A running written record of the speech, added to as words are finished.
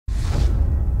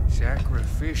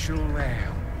sacrificial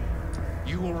lamb.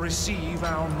 You will receive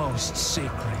our most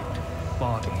sacred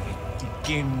body. It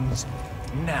begins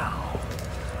now.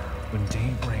 When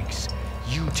day breaks,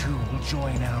 you too will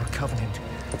join our covenant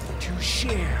to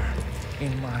share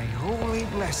in my holy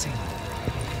blessing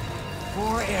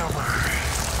forever.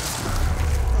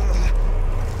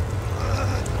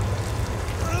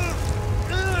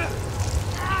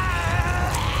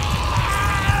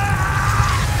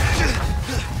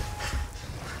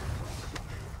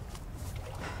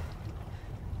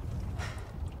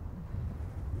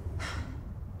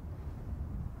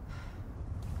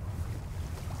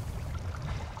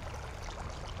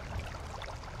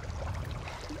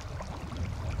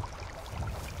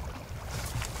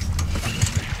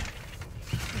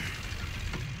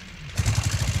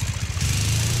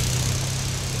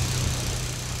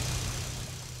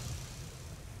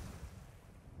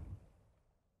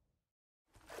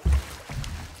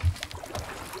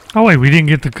 Oh wait, we didn't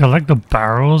get to collect the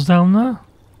barrels down there?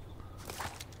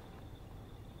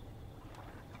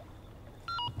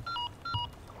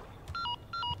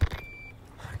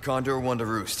 Condor 1 to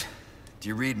Roost. Do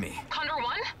you read me? Condor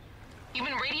 1? You've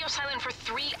been radio silent for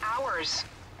 3 hours.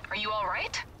 Are you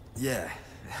alright? Yeah,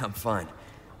 I'm fine.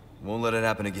 Won't let it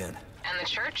happen again. And the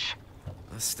church?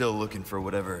 I'm still looking for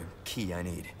whatever key I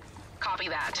need. Copy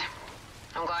that.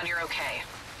 I'm glad you're okay.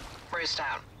 Roost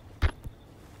out.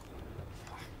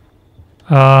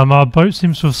 Our boat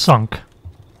seems to have sunk.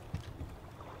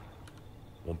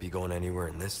 Won't be going anywhere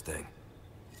in this thing.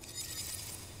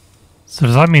 So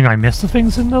does that mean I missed the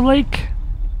things in the lake?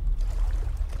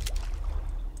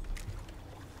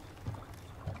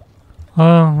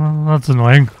 Oh, that's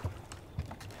annoying.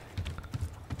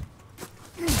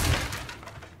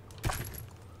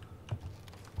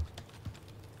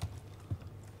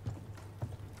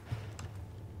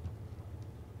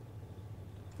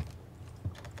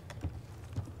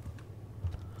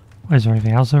 Is there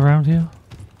anything else around here?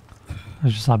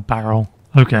 There's just that barrel.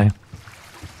 Okay.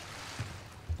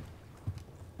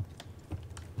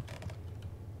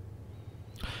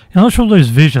 I'm not sure what those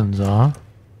visions are.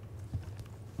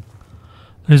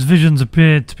 Those visions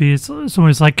appear to be, it's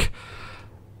almost like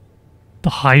the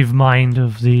hive mind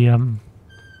of the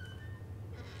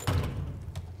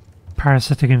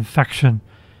parasitic infection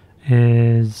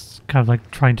is kind of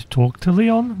like trying to talk to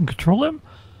Leon and control him.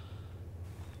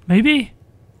 Maybe?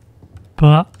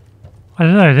 But I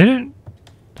don't know, they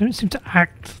don't seem to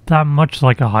act that much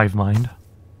like a hive mind.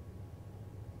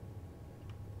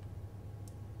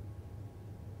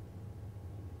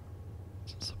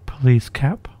 It's a police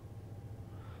cap.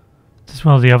 Is this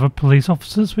one of the other police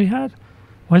officers we had?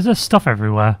 Why is there stuff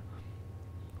everywhere?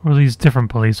 Or are these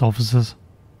different police officers?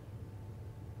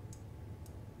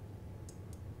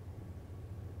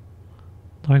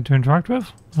 Nothing to interact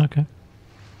with? Okay.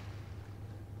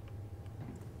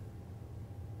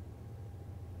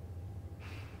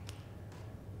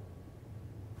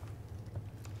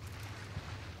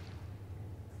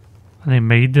 And they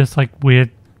made this like weird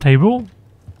table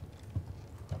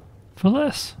for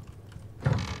this.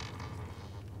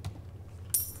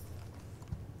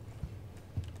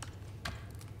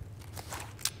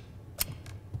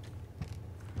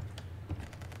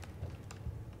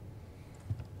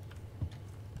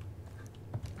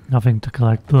 Nothing to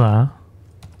collect there.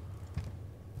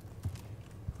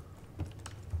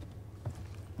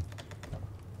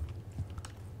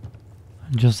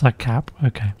 And just that cap,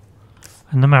 okay.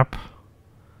 And the map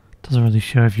doesn't really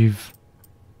show if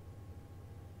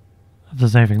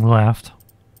there's anything left.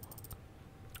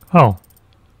 Oh.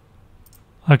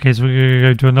 Okay, so we're gonna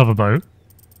go to another boat.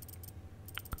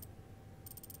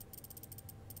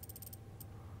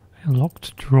 A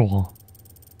locked drawer.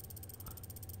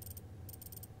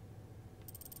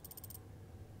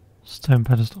 Stone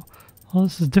pedestal. Oh,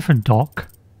 this is a different dock.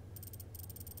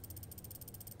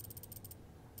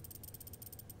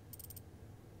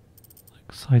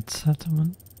 Side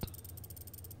settlement.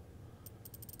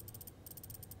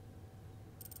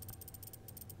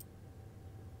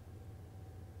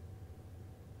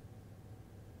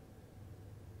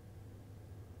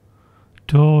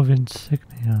 Door of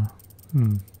insignia.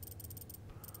 But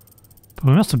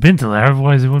we must have been to there,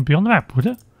 otherwise it wouldn't be on the map, would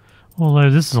it? Although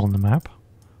this is on the map.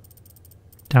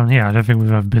 Down here, I don't think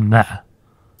we've ever been there.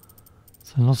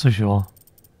 So I'm not so sure.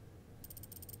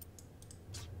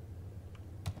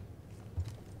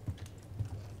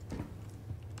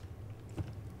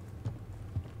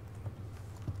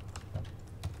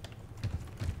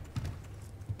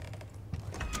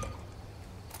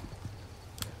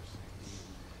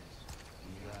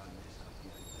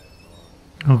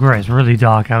 Oh great, it's really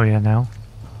dark out here now.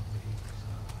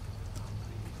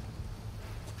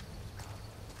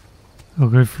 We'll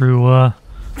go through a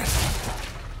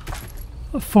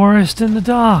forest in the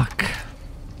dark.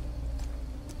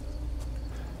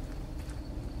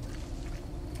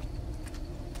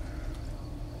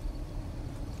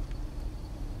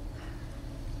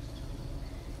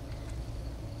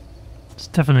 It's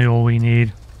definitely all we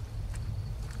need.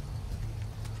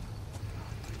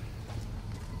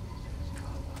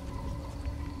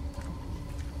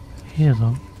 Here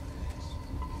though.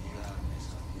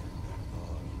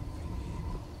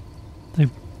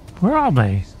 Where are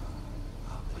they?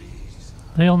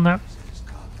 They on that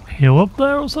hill up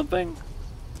there or something?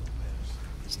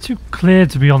 It's too clear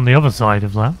to be on the other side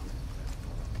of that.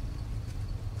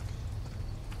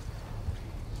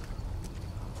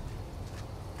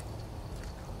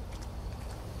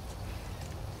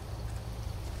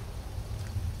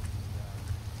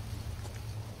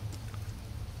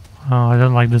 Oh, I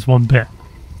don't like this one bit.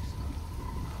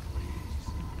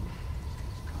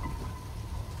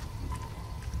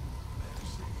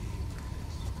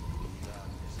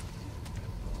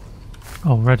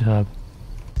 Oh, red herb.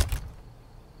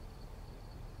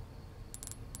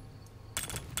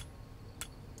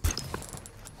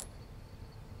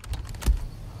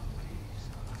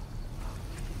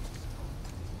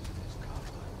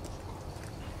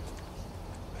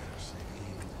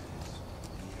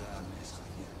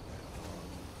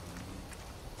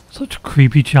 Such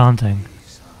creepy chanting.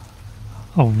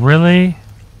 Oh, really?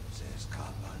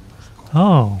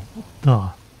 Oh, what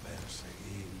the?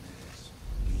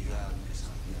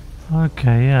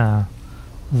 Okay, yeah.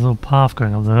 There's a little path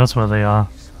going up there, that's where they are.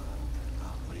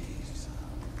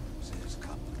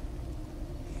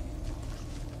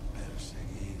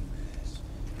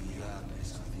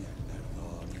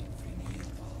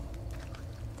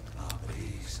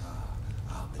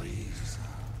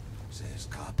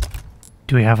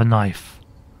 Do we have a knife?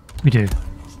 We do.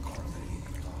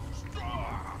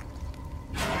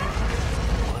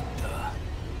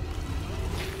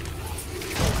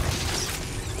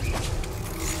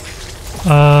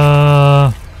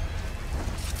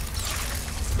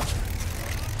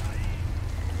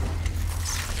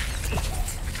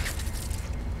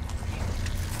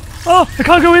 Oh, I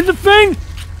can't go in the thing!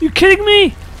 You kidding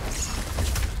me?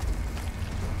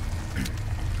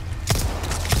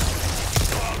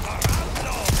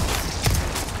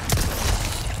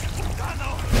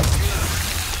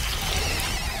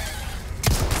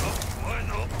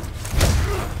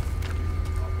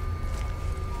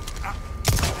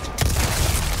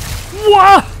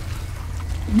 What?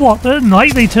 What, at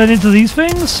night they turn into these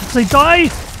things? They die?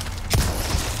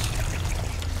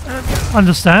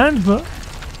 Understand, but...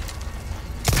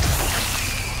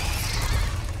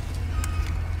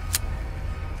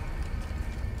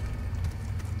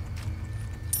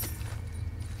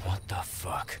 What the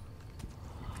fuck?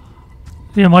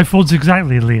 Yeah, my fault's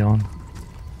exactly, Leon.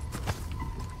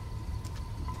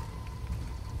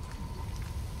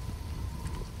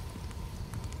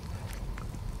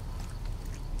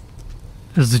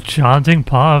 Is the chanting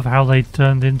part of how they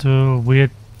turned into a weird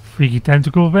freaky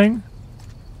tentacle thing?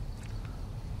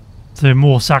 So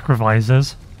more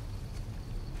sacrifices.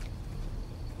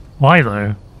 Why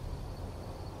though?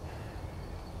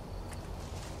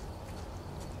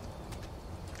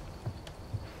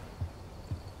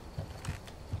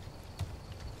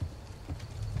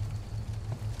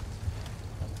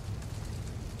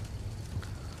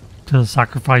 Do the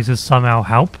sacrifices somehow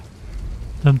help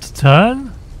them to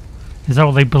turn? Is that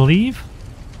what they believe?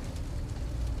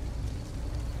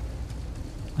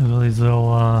 There are these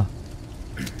little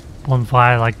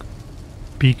bonfire like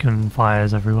beacon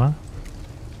fires everywhere.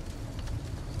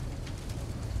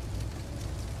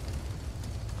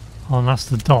 Oh, and that's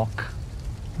the dock.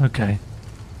 Okay.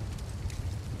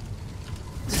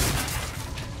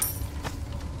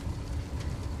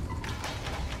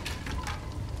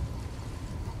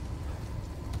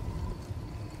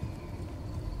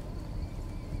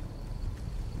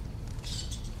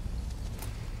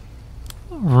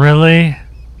 Really?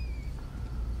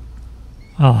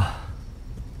 Oh.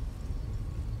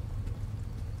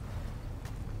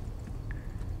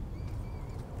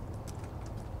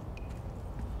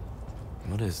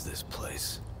 What is this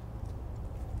place?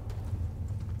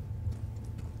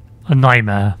 A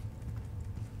nightmare.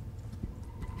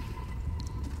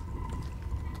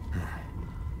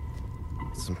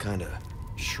 Some kind of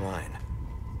shrine.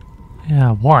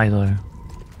 Yeah, why though?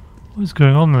 What's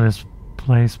going on in this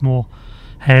place? More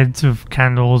heads with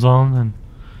candles on and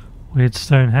weird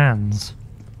stone hands.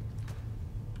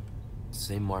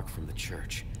 Same mark from the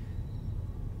church.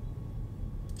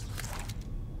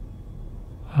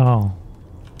 Oh.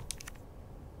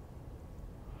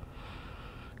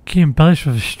 Key embellished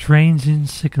with a strange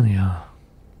insignia.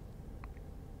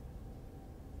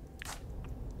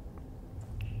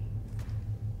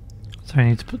 So I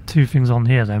need to put 2 things on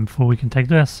here then before we can take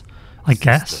this, I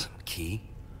guess. The key?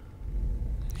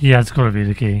 Yeah, it's gotta be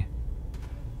the key.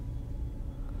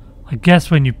 I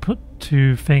guess when you put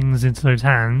 2 things into those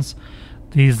hands,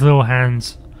 these little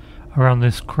hands around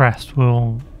this crest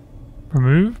will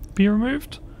be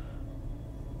removed.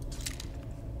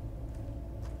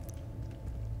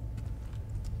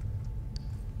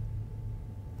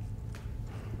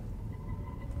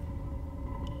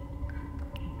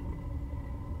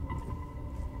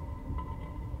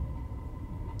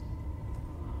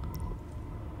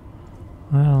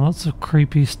 Well, lots of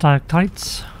creepy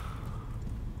stalactites.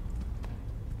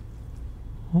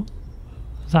 Oh,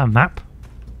 is that a map?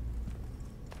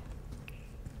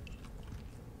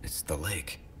 It's the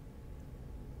lake.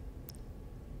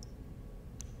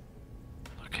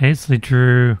 Okay, so they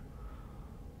drew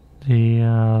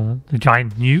the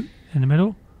giant newt in the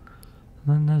middle,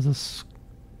 and then there's a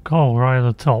skull right at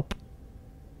the top,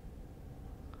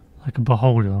 like a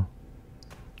beholder.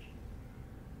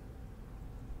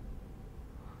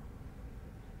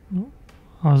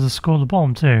 Oh, there's a skull at the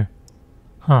bottom too.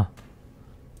 Huh.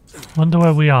 Wonder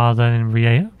where we are then in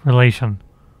relation.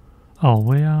 Oh,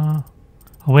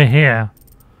 we're here.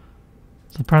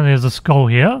 So apparently there's a skull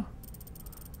here.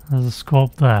 There's a skull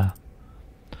up there.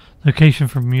 Location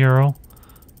from mural.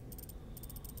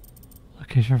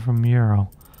 Location from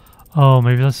mural. Oh,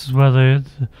 maybe this is where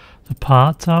the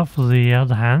parts are for the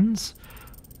hands.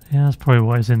 Yeah, that's probably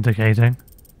what it's indicating.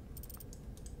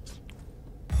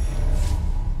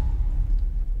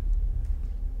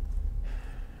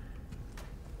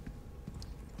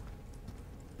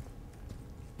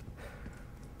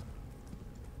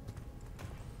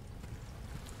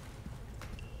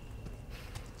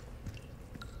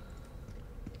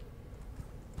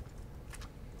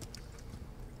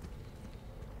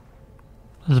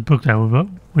 There's a book there, but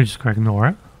we're just going to ignore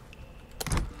it.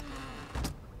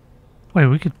 Wait,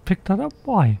 we could pick that up?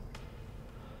 Why?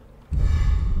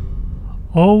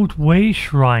 Old Way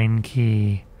Shrine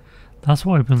Key. That's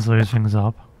what opens those things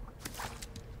up.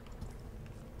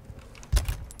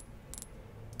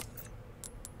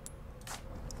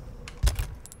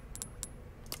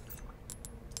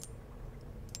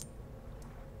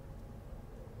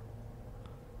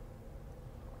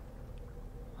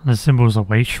 And the symbol is a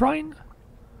way shrine?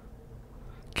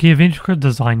 Key of intricate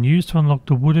design used to unlock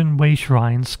the wooden way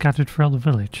shrines scattered throughout the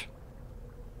village.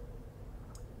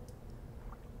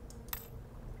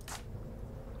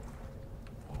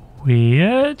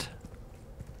 Weird.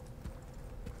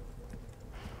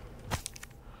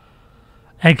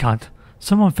 Egg hunt.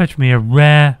 Someone fetch me a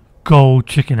rare gold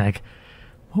chicken egg.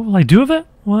 What will I do with it?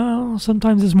 Well,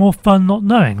 sometimes it's more fun not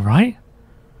knowing, right?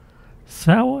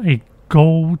 Sell a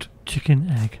gold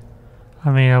chicken egg. I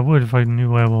mean, I would if I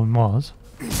knew where one was.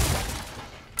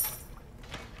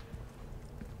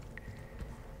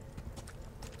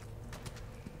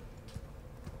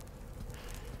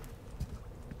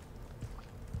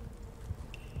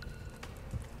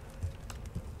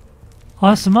 Oh,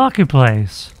 that's the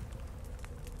marketplace.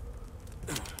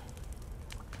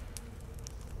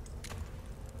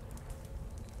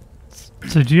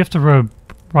 So do you have to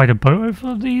ride a boat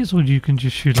over these, or you can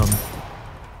just shoot them?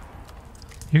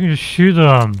 You can just shoot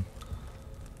them.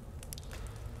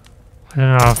 I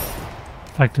don't know how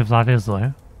effective that is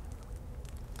though.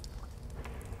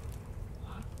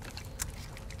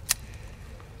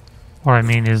 What I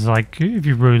mean is, like, if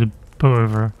you row the boat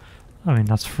over, I mean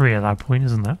that's free at that point,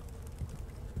 isn't it?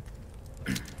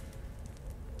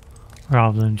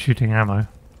 Rather than shooting ammo.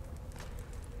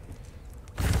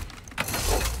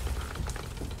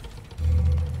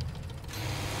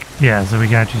 Yeah, so we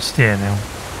can actually steer now.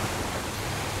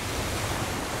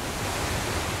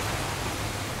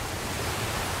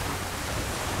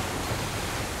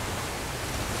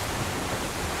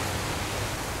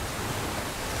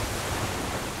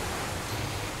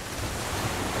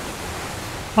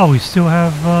 Oh, we still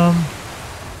have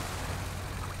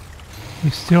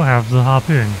the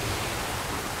harpoon.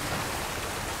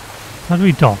 How do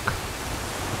we dock?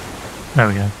 There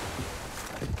we go.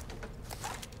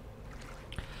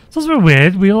 So that's a bit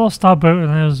weird. We lost our boat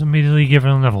and I was immediately given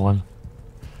another one.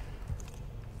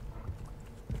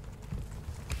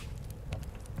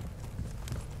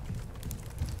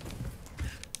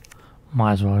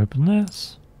 Might as well open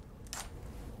this.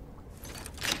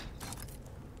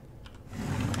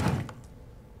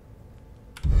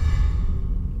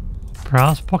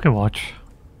 Brass pocket watch.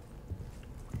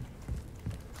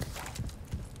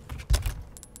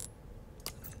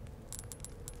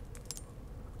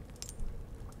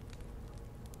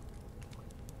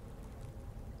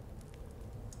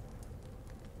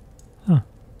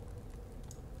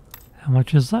 How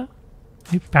much is that?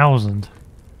 8,000.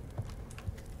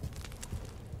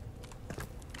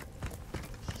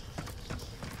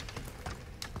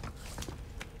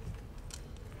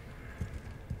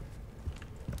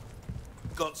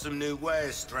 Got some new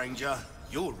wares, stranger.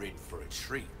 You're in for a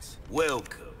treat.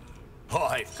 Welcome.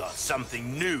 I've got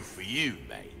something new for you,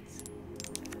 mate.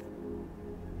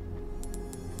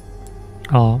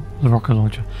 Oh, the rocket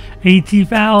launcher. Cash in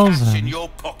 80,000! your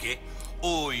pocket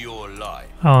or your life.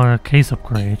 Oh, a case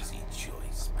upgrade. Easy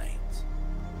choice, mate.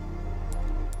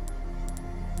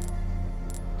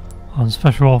 Oh, the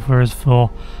special offer is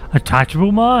for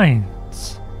attachable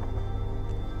mines.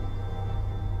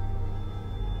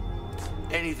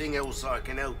 Anything else I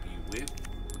can help you with?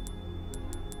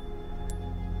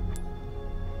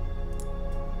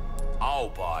 I'll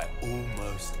buy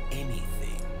almost anything.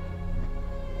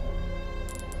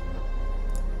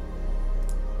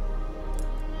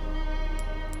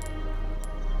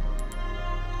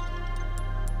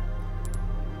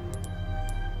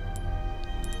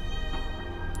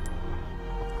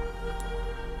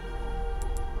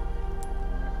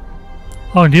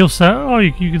 Oh, and you'll sell. Oh,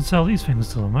 you can sell these things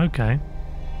to them. Okay.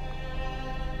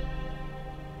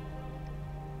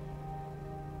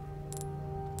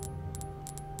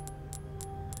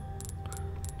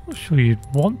 Not sure you'd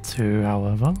want to,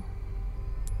 however.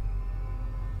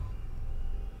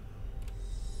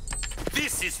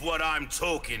 This is what I'm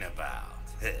talking about.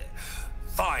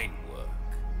 Fine work.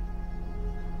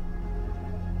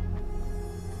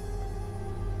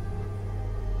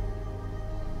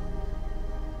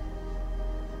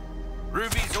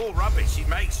 Ruby's all rubbish, it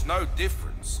makes no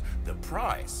difference. The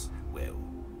price, well,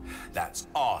 that's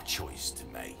our choice to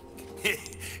make.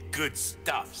 Good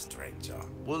stuff, stranger.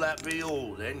 Will that be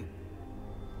all then?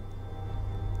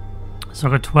 So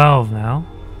I got 12 now.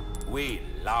 We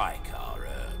like our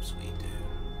herbs, we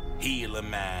do. Heal a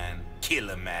man, kill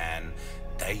a man,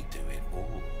 they do it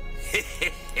all.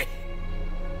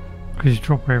 Increase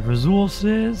drop rate of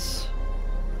resources.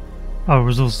 Oh,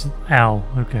 resource L,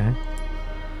 okay.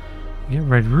 You get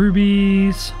red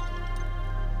rubies.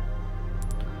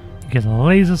 You get a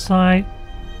laser sight.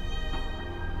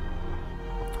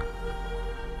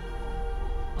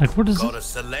 Like, what is Got it? a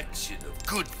selection of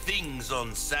good things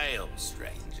on sale,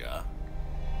 stranger.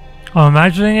 I'm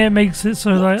imagining it makes it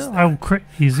so that I'll crit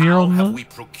easier How on have the we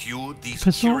procured these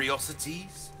pistol?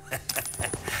 curiosities?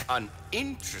 An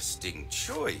interesting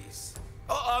choice.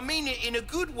 Oh, I mean it in a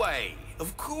good way,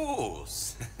 of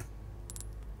course.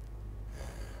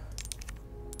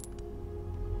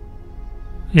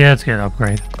 Yeah, let's get an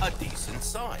upgrade. A decent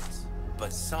size.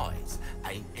 But size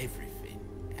ain't everything,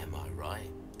 am I right?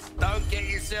 Don't get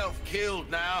yourself killed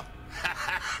now.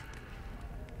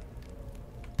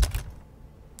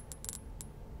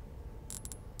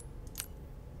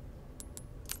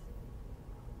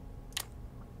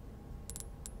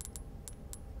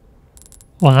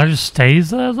 Well, that just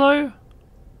stays there though?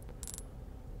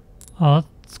 Oh,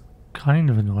 that's kind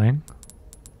of annoying.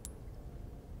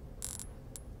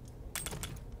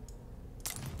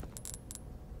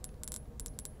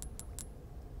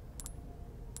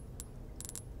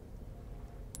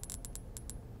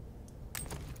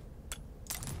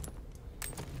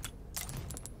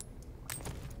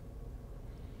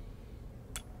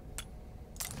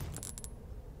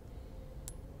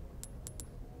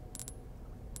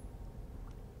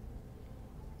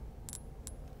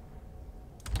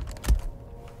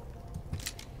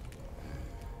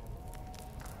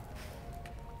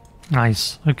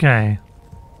 Nice, okay.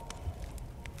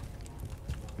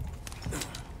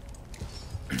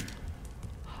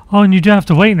 Oh, and you do have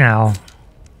to wait now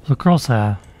for the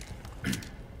crosshair.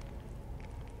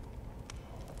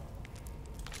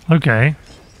 Okay.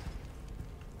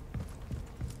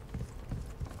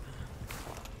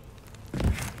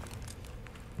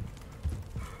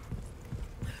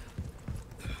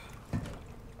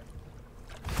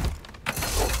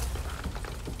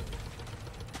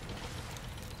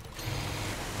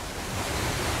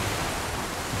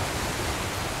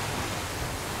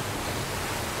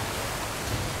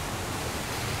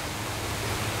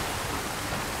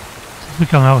 If we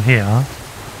come out here,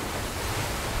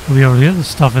 we'll be able to get the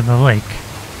stuff in the lake.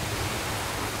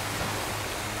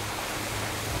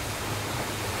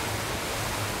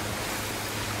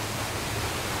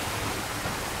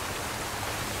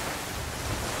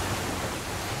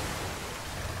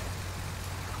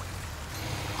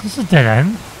 Is this a dead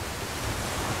end?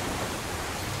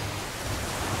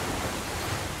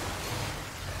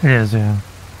 It is, yeah.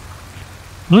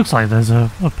 Looks like there's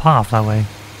a path that way.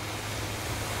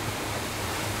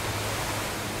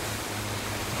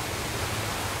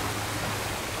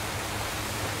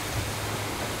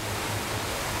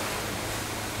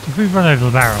 If we run over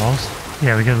the barrels,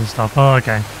 yeah, we get the stuff. Oh,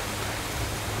 okay.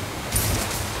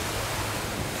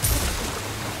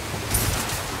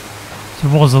 So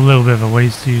it was a little bit of a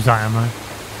waste to use that ammo.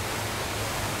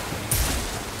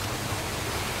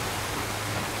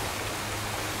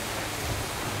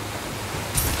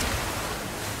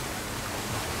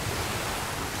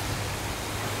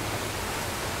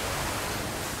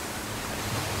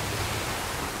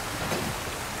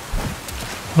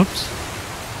 Oops.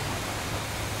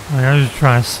 I was just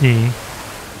trying to see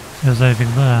if there's anything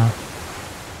there.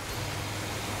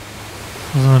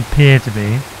 Doesn't appear to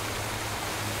be.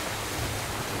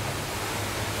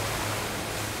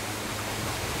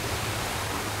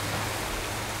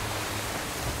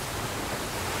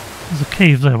 There's a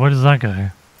cave there, where does that go?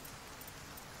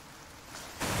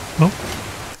 Oh.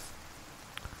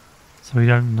 So we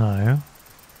don't know.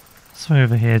 Let's go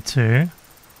over here too.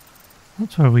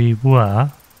 That's where we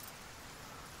were.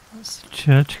 That's the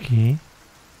church key.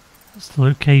 That's the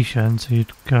location, so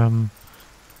you'd go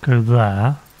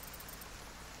there.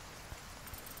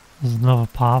 There's another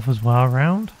path as well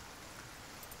around.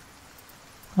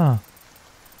 Huh.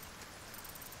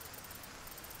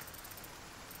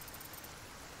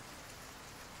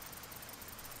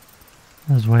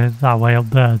 There's that way up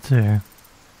there too.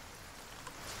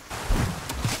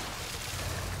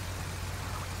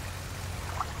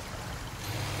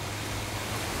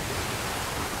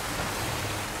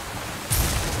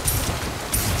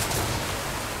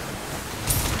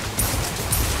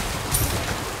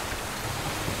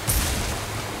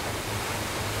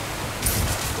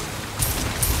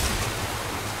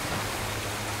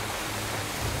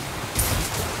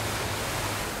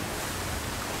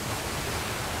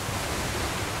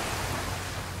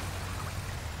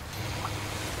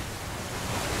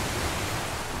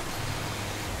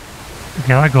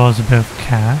 Okay, that goes a bit of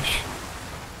cash.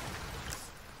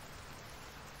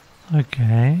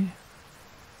 Okay.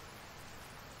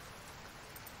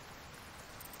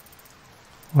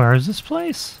 Where is this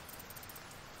place?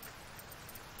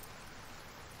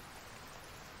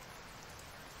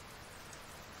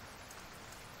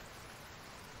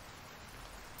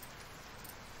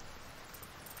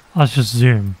 Let's just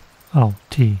zoom. Oh,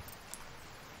 T.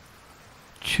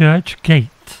 Church gate.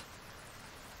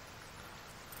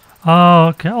 Oh,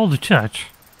 okay. Oh, the church.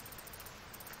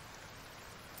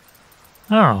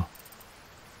 Oh.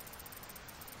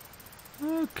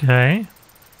 Okay.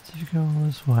 So if you go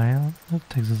this way, that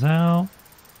takes us out.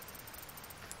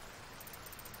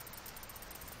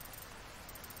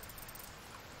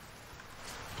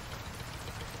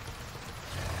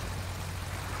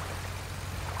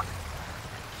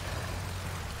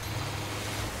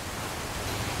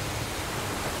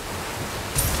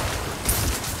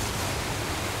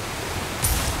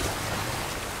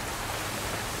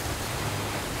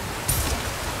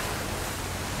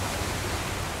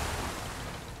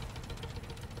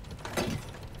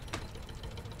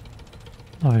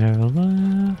 Over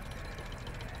there.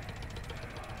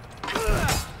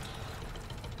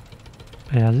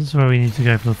 Yeah, this is where we need to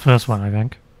go for the first one, I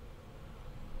think.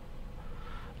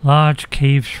 Large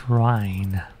cave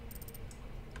shrine.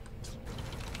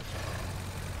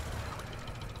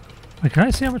 Wait, can I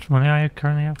see how much money I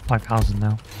currently have? 5,000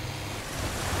 now.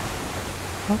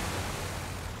 Oh.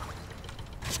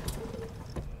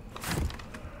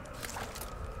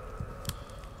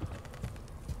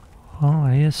 Oh,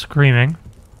 I hear screaming.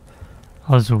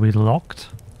 Oh, this will be locked.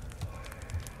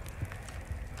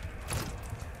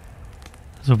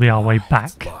 This will be our way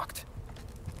back. It's locked.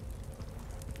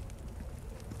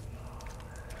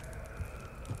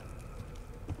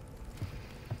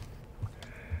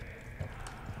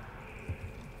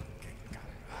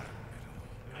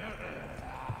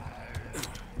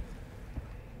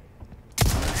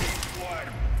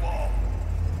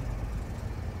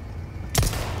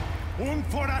 Un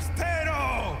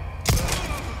forastero!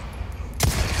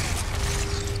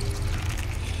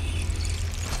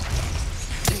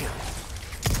 Damn.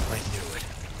 I knew it.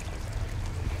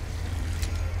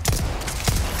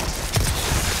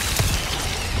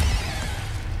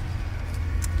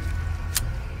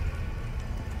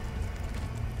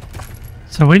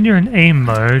 So when you're in aim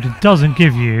mode, it doesn't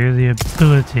give you the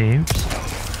ability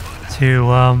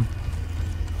to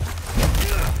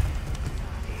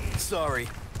Sorry.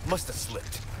 Must have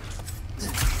slipped.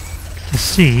 to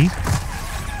see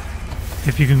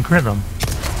if you can crit them.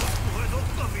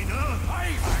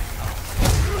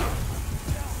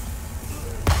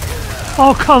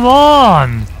 Oh, come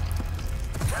on!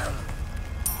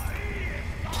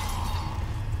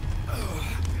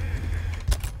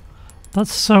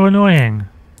 That's so annoying.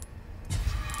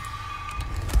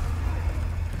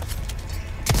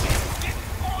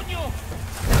 On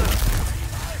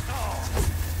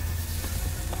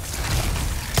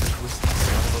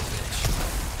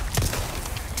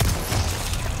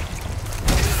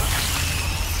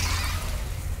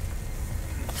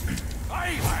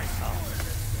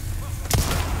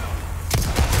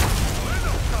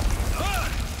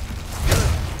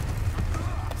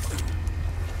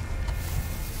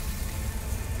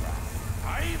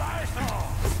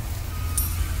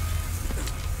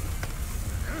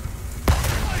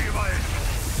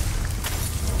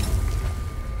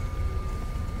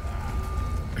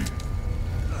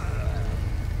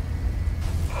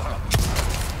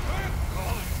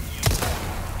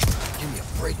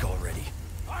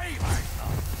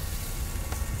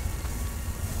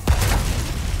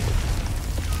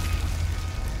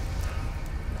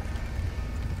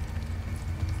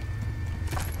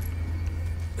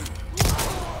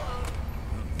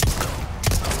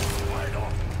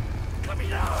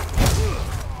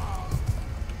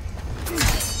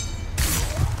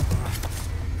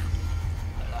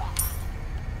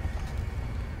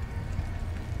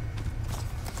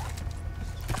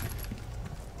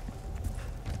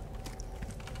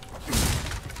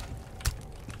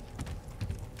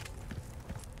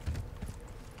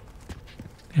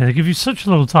Yeah, they give you such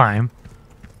little time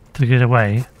to get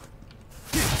away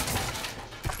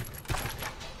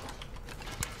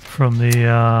from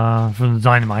the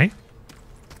dynamite.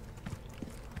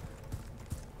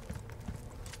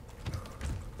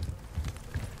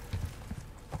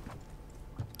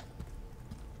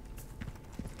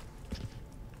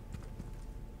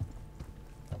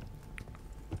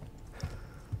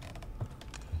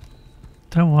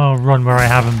 Don't want to run where I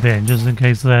haven't been, just in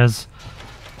case there's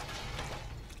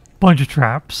a bunch of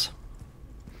traps.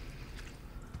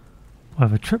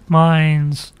 Whether trip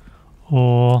mines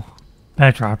or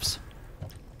bear traps.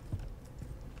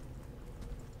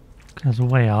 There's a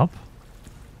way up.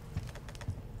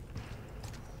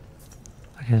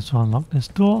 Okay, so unlock this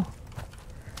door.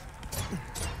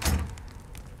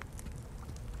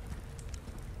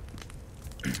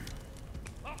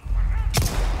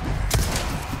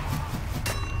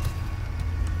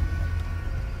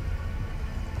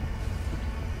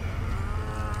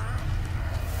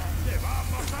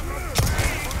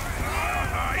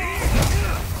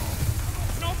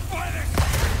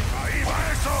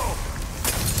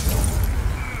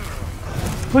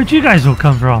 Where'd you guys all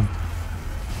come from?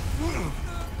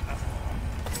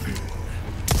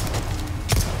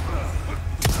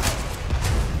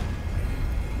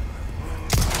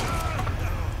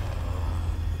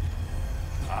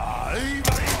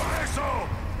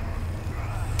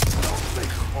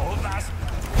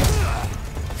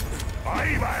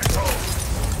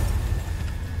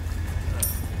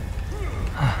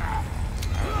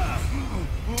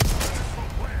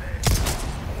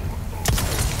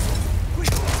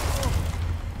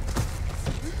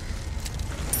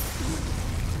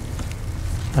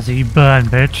 That's how you burn,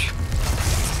 bitch.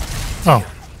 Oh.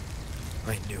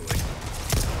 I knew it.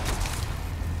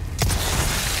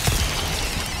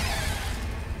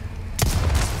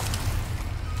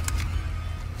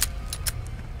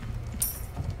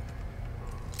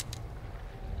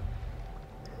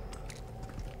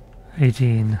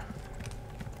 $18.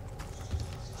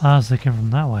 Ah, so they came from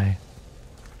that way.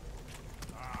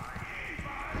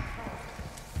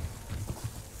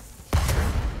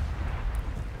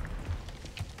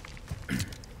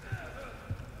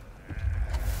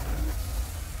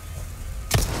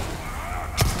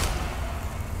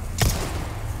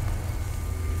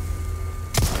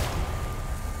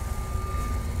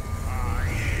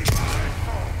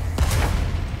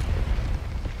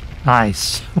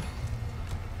 Nice.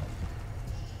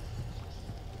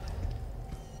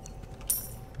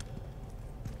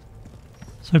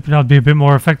 So hoping I'd be a bit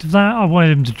more effective than that. I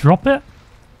wanted him to drop it.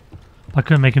 I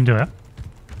couldn't make him do it.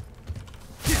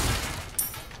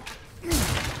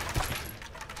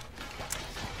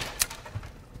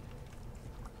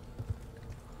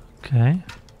 Okay.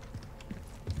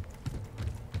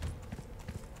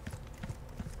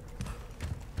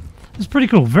 It's pretty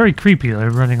cool. Very creepy though,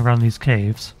 running around these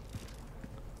caves.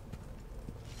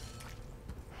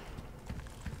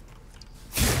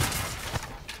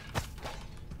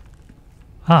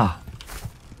 Ah.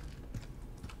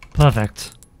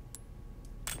 Perfect.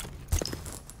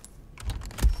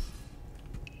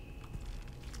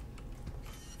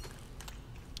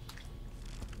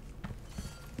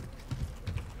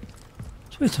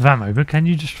 It's a waste of ammo, but can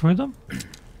you destroy them?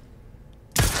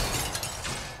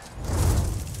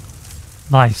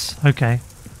 Nice, okay.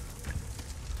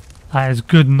 That is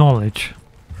good knowledge.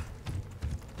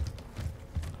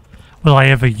 Will I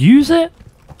ever use it?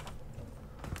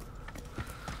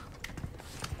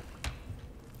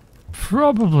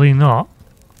 Probably not.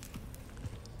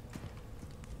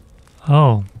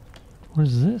 Oh. What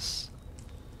is this?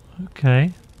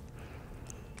 Okay.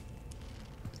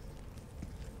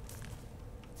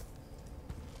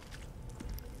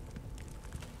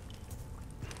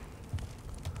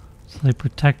 So they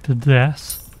protected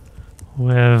this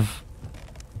with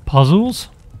puzzles.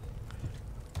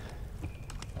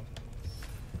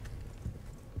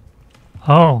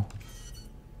 Oh.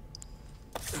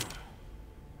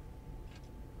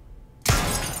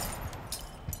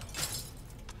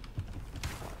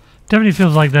 Definitely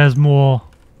feels like there's more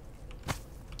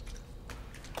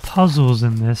puzzles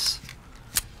in this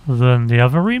than the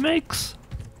other remakes.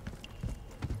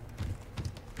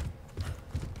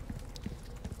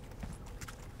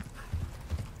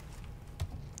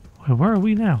 Wait, where are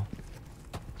we now?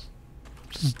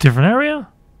 This is a different area?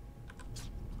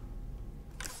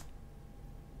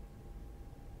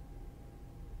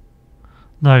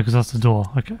 No, because that's the door.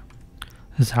 Okay.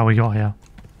 This is how we got here.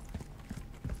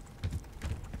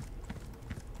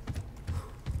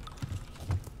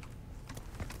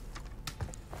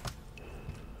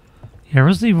 Yeah,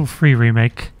 Resident Evil 3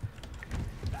 Remake.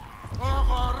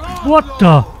 What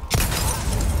the?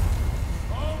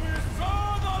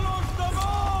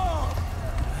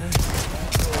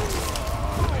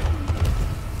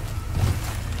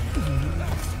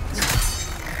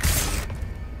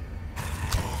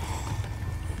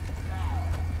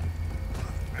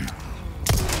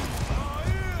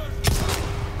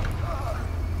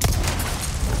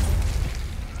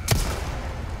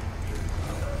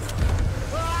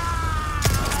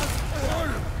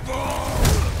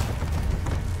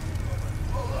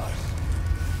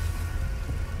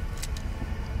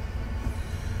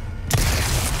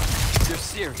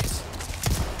 serious.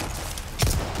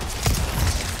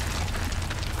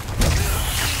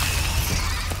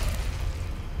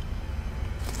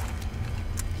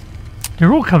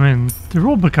 They're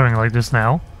all becoming like this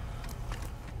now.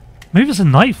 Maybe it's a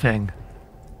night thing.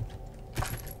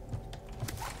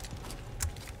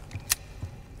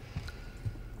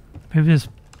 Maybe this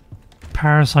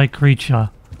parasite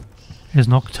creature is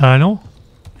nocturnal.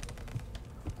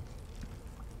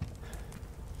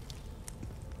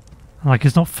 Like,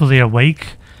 it's not fully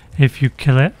awake if you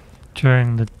kill it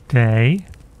during the day.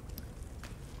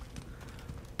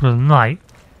 But at night,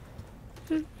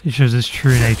 it shows its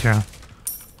true nature.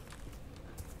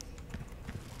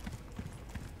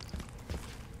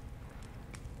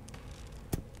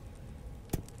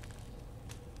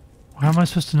 How am I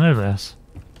supposed to know this?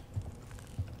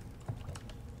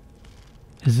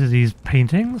 Is it these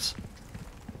paintings?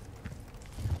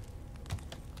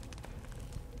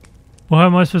 Well, how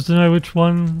am I supposed to know which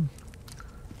one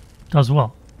does what?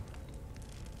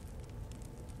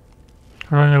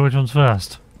 How do I know which one's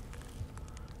first?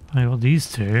 I got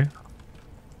these two.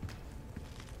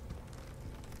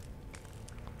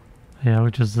 Yeah,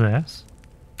 which is this?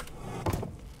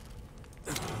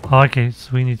 Oh, okay,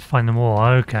 so we need to find them all.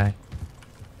 Okay.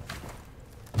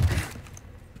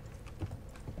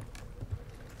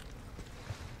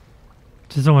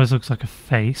 This almost looks like a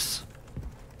face.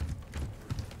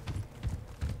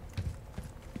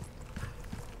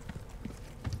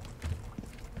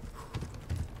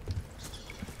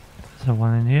 Is there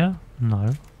one in here?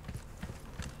 No.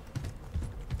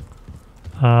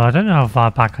 I don't know how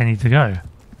far back I need to go.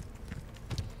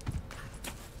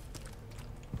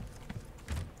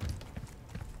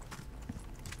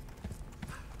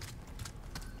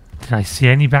 Did I see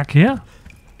any back here?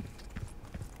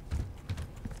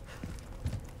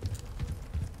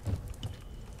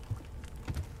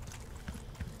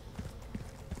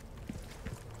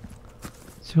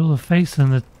 See all the face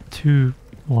and the two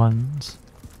ones.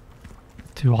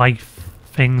 Two eye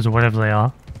things or whatever they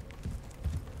are.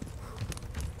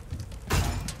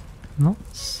 Not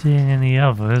seeing any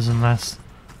others unless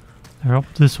they're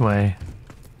up this way.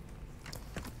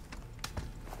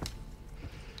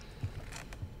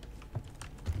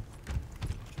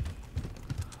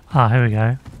 Ah, here we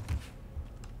go.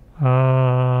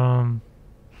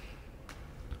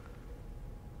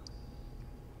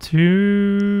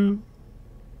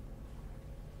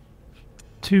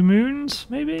 Two moons,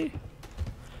 maybe?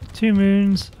 Two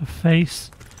moons, a face,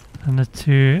 and the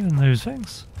two and those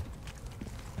things.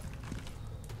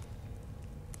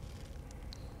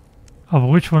 Oh, but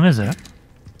which one is it?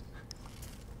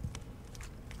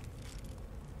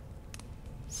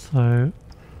 So,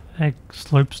 egg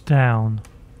slopes down.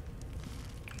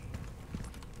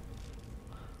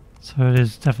 So it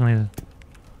is definitely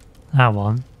that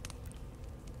one.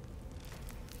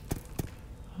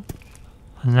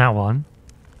 And that one.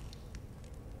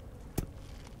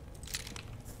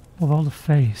 What about the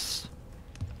face?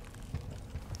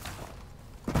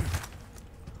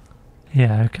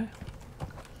 Yeah, okay.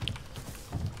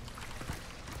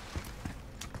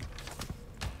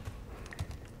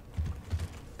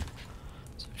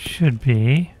 So it should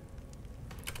be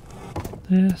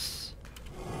this,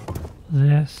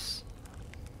 this.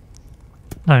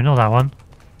 No, not that one.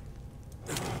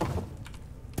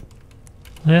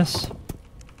 This.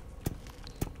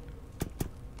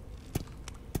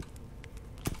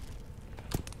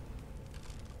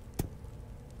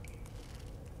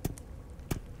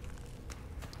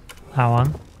 That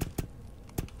one.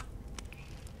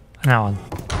 And that one.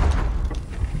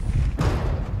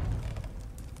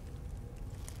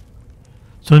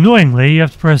 So annoyingly, you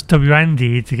have to press W and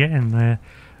D to get in the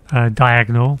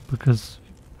diagonal because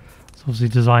it's obviously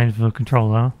designed for a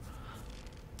controller.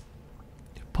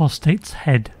 Apostate's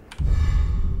head.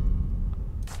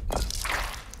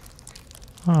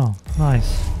 Oh,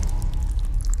 nice.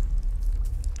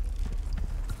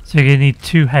 So you're gonna need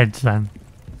two heads then.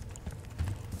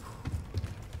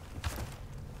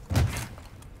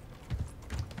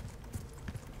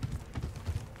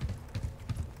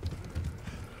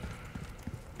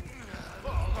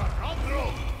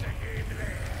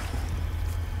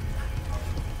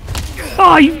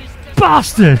 Oh, you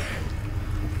bastard!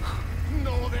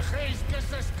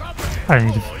 I don't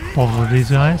need to bother with these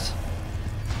guys.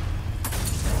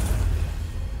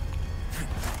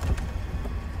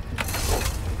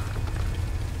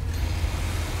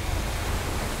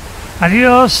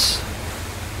 Adios!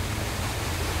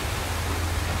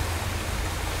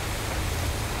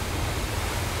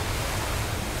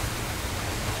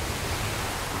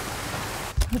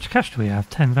 How much cash do we have?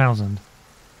 10,000.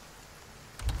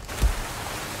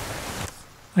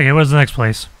 Okay, where's the next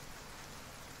place?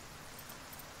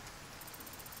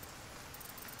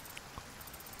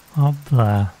 Up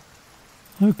there.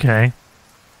 Okay.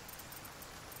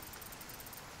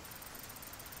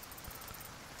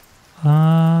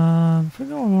 I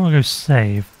think I want to go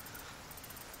save.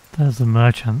 There's the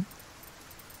merchant.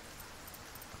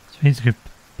 So we need to go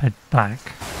head back.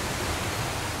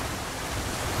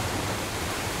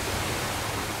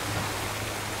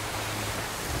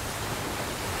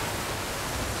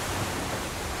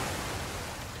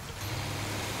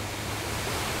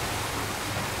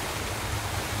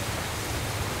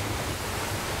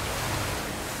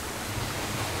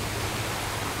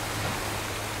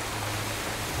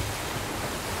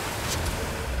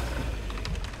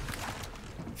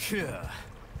 Yeah.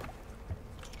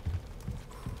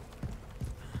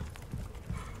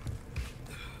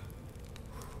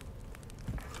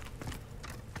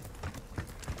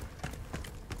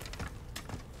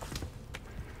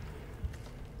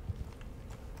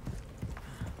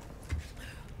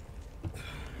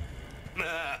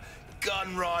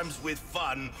 Gun rhymes with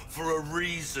fun for a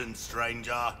reason,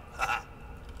 stranger.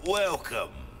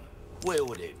 Welcome.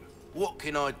 Wielding. What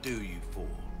can I do you for?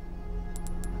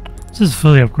 This is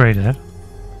fully upgraded.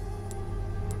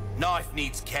 Knife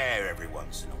needs care every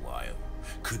once in a while.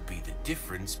 Could be the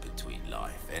difference between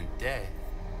life and death.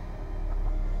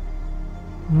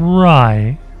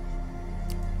 Right.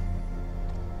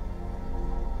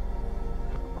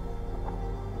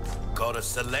 Gotta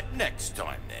select next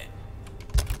time then.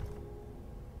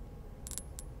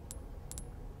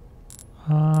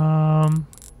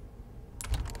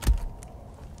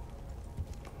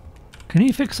 Can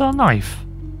you fix our knife?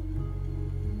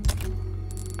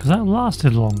 Because that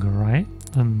lasted longer, right?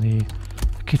 Than the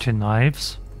kitchen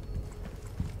knives.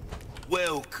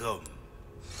 Welcome.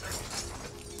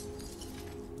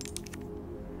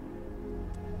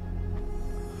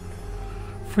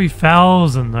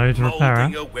 $3,000 though to repair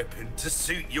Molding it. a weapon to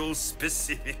suit your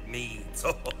specific needs.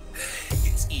 Oh,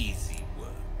 it's easy work.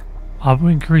 I will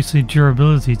increase the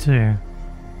durability too.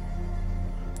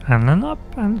 And then up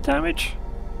and the damage.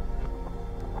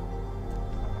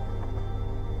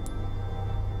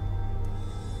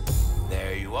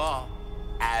 There you are,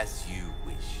 as you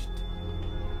wished.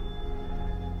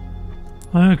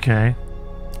 Okay.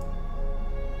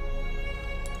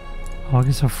 Oh, I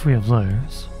guess I'm free of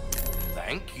those.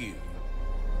 Thank you.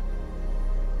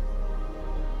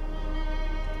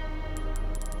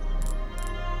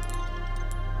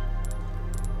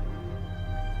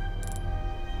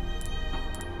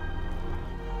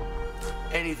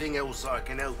 Anything else I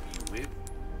can help you with?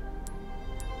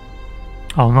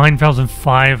 Oh,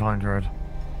 9,500.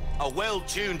 A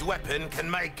well-tuned weapon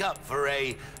can make up for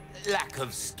a lack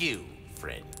of skill,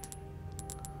 friend.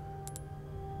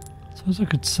 Suppose I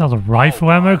could sell the rifle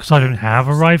ammo because I don't have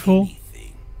a rifle.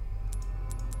 Anything.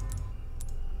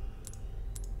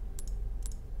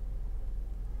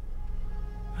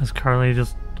 It's currently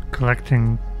just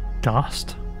collecting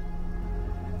dust.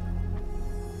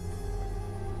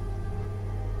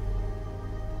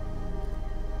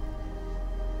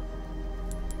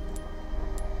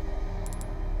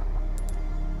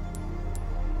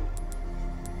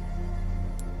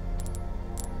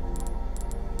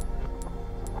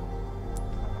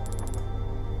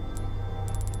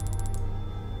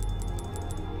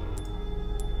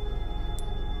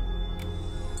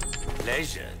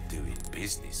 Pleasure doing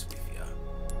business with you.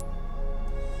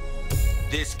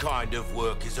 This kind of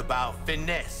work is about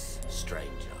finesse, stranger.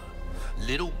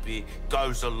 Little bit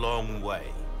goes a long way.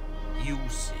 You'll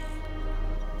see.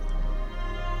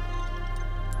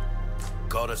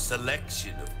 Got a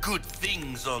selection of good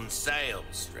things on sale,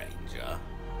 stranger.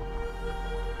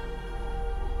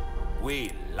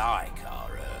 We like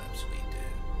our herbs, we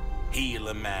do. Heal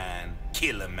a man,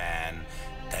 kill a man,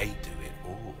 they do it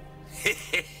all.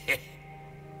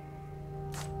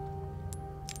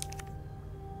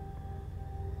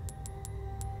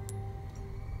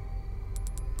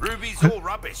 Ruby's all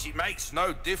rubbish, it makes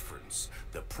no difference.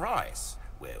 The price,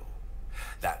 well,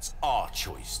 that's our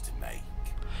choice to make.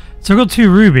 So I've got 2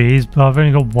 rubies, but I've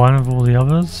only got 1 of all the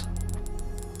others.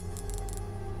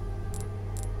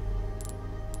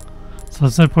 So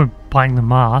there's no point buying the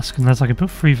mask unless I can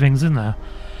put 3 things in there.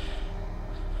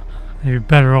 Maybe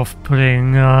better off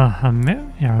putting a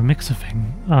mix of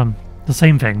things, the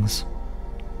same things.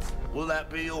 Will that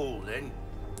be all then?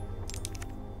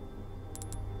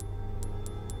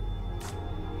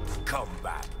 Come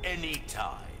back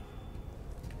anytime.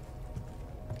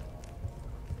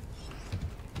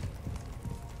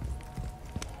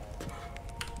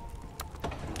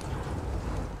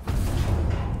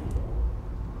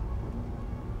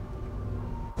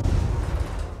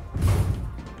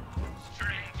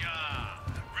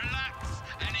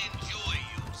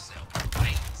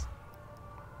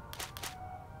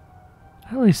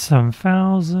 At least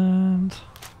 7,000.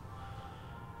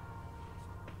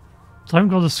 So I haven't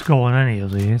got a score on any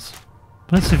of these.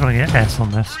 But let's see if I can get S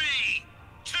on this. 3,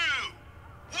 2,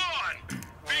 1,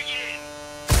 begin!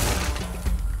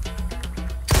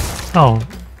 Oh.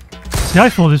 See, I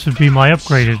thought this would be my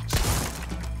upgraded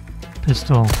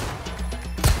pistol.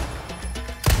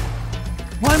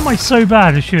 Why am I so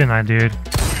bad at shooting that dude? You're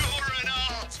an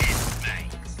artist,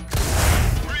 mate.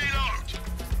 Reload.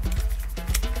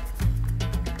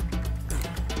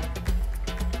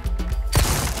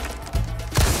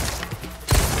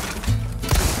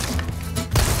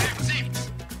 That's it.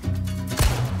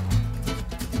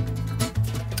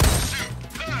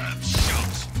 Superb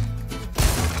shot.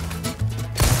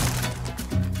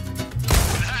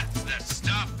 That's the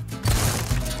stuff.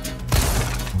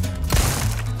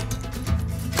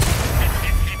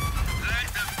 Let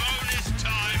the bonus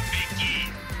time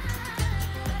begin.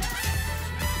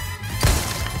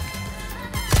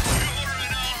 You're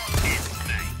an artist,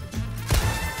 mate.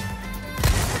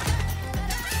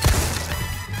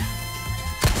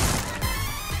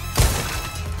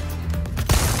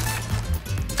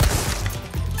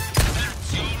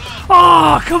 That's your lot.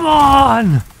 Oh, come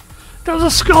on! There was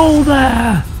a skull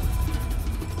there!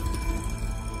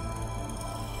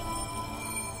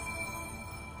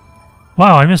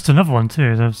 Wow, I missed another one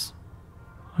too. There's...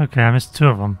 Okay, I missed 2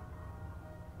 of them.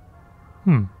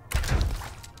 Can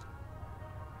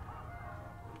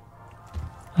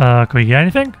we get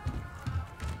anything?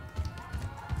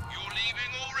 You're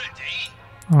leaving already?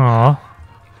 Aw.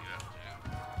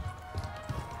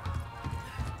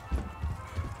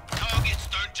 Targets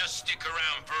don't just stick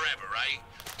around forever, eh?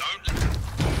 Don't.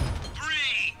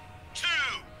 3, 2,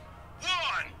 1,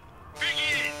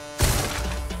 begin!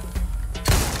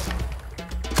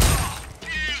 Ah,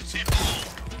 beautiful!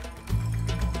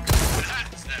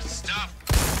 That's the stuff.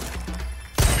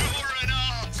 You're an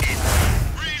artist.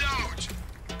 Reload.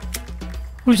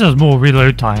 Wish there's more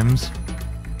reload times.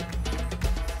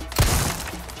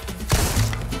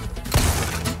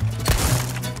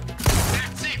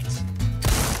 That's it.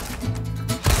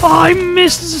 Oh, I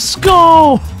missed the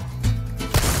skull!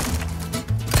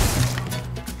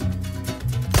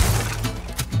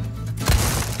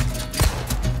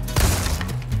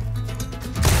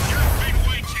 You've been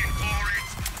waiting for it.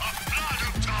 A flood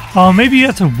of time. Oh, maybe you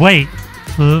have to wait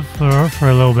for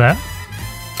a little bit.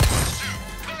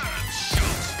 Superb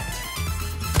shot.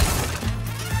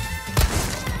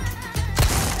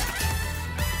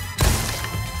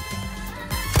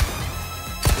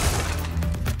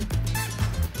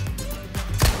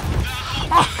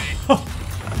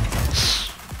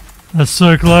 That's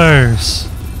so close.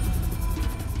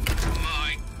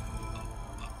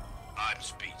 I'm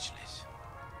speechless.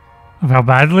 Of how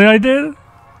badly I did? A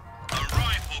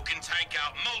rifle can take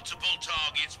out multiple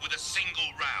targets with a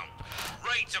single round.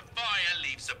 Rate of fire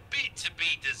leaves a bit to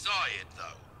be desired,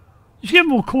 though. You should get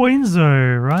more coins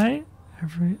though, right?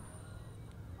 Every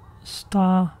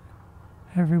star,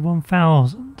 every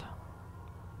 1,000.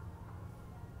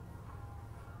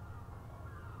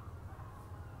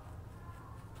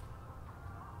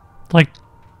 Like,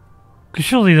 'cause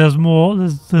surely there's more.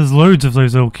 There's loads of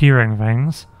those little keyring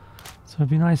things. So it'd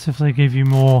be nice if they gave you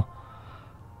more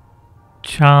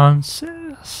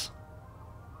chances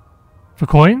for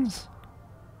coins.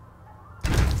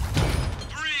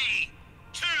 3,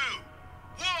 2,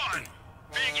 1,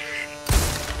 begin!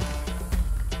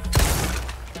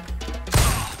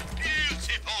 Ah,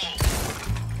 beautiful!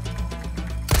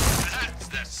 That's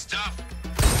the stuff.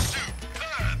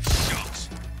 Superb shot.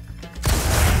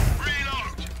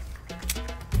 Reload.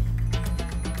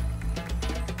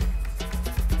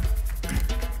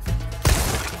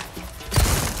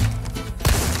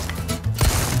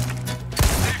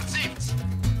 That's it.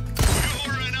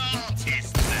 You're an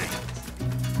artist, mate.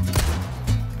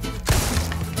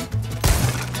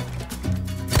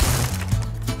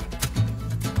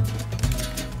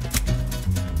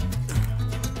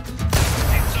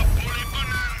 It's a bullet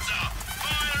bonanza.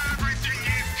 Fire everything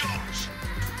you've got.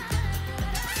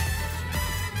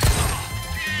 Ah,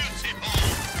 beautiful.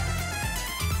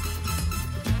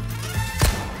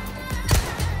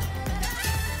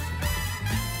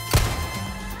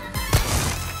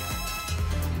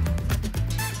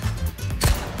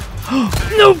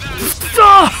 No!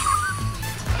 Ah!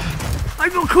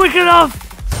 I'm not quick enough!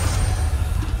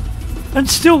 And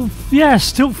still, yeah,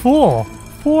 still 4.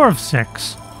 4 of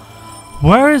 6.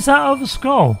 Where is that other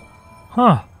skull?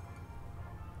 Huh.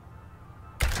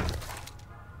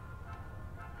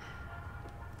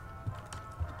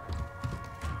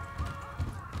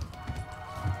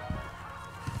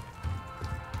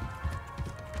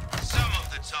 Some of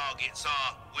the targets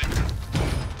are with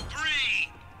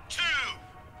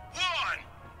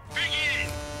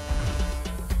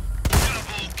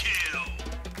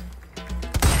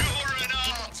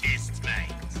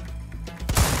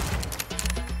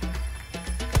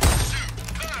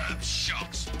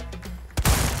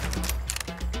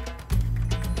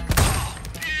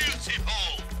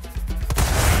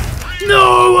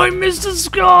No, I missed the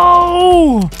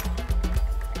skull!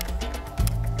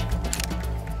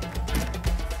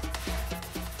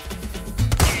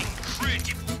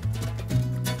 Incredible.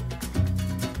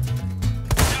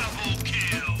 Double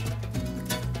kill.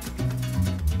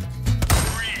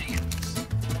 Brilliant.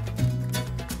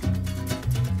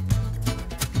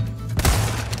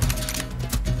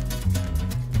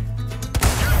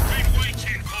 You've been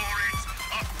waiting for it.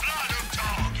 A flood of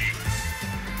targets.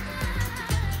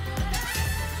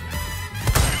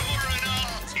 You're an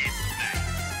artist, mate.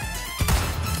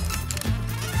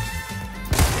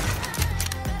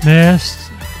 Missed.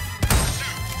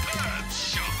 Superb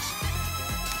shot.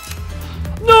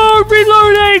 No,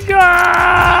 reloading!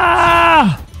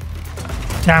 Ah!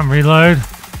 Damn, reload.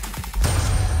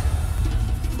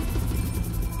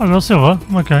 I got silver.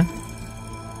 Okay. Not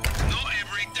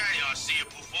every day I see a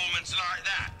performance like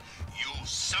that. You're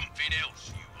something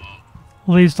else, you are.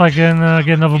 At least I can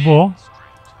get another ball.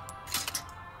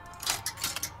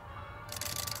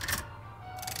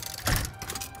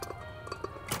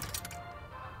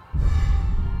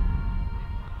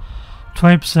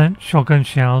 %, shotgun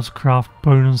shells, craft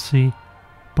bonus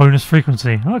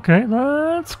frequency. Okay,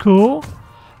 that's cool.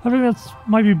 I think that's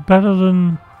might be better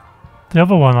than the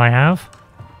other one I have.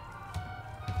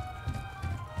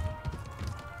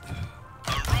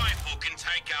 A rifle can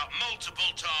take out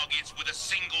multiple targets with a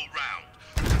single round.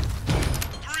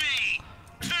 3,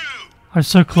 2, I'm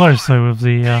so close though with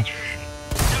the double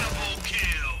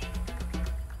kill.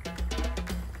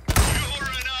 You're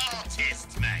an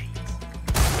artist, mate.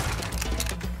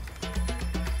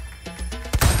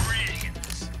 Brilliant.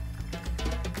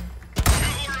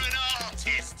 You're an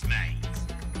artist, mate.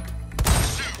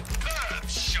 Superb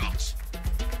shot.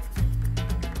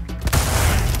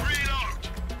 Reload.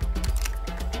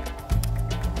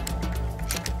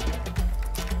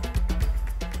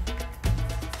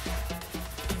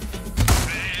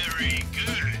 Very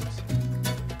good.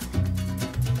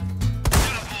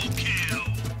 Double kill.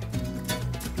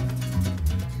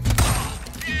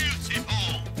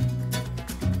 Beautiful.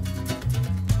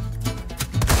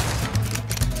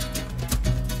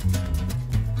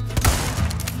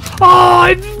 Oh,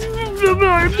 I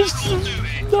missed That'll do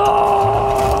it.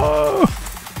 No!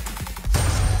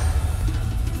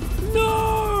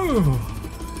 No!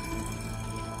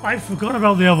 I forgot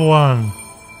about the other one.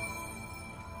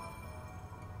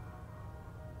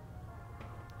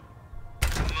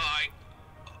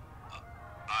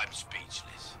 I'm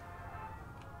speechless.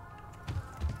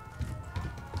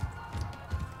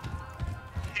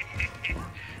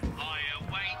 I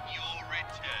await your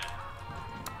return.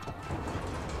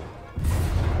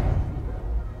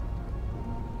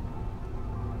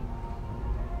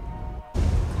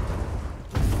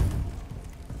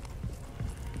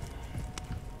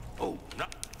 Oh, no.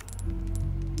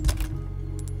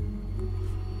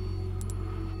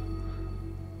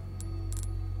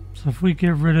 So if we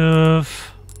get rid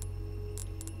of...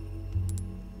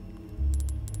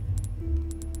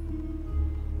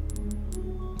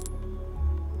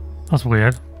 That's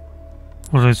weird.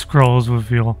 What are those scrolls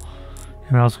with your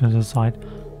mouse going to the side?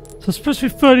 So it's supposed to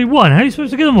be 31. How are you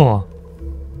supposed to get them all?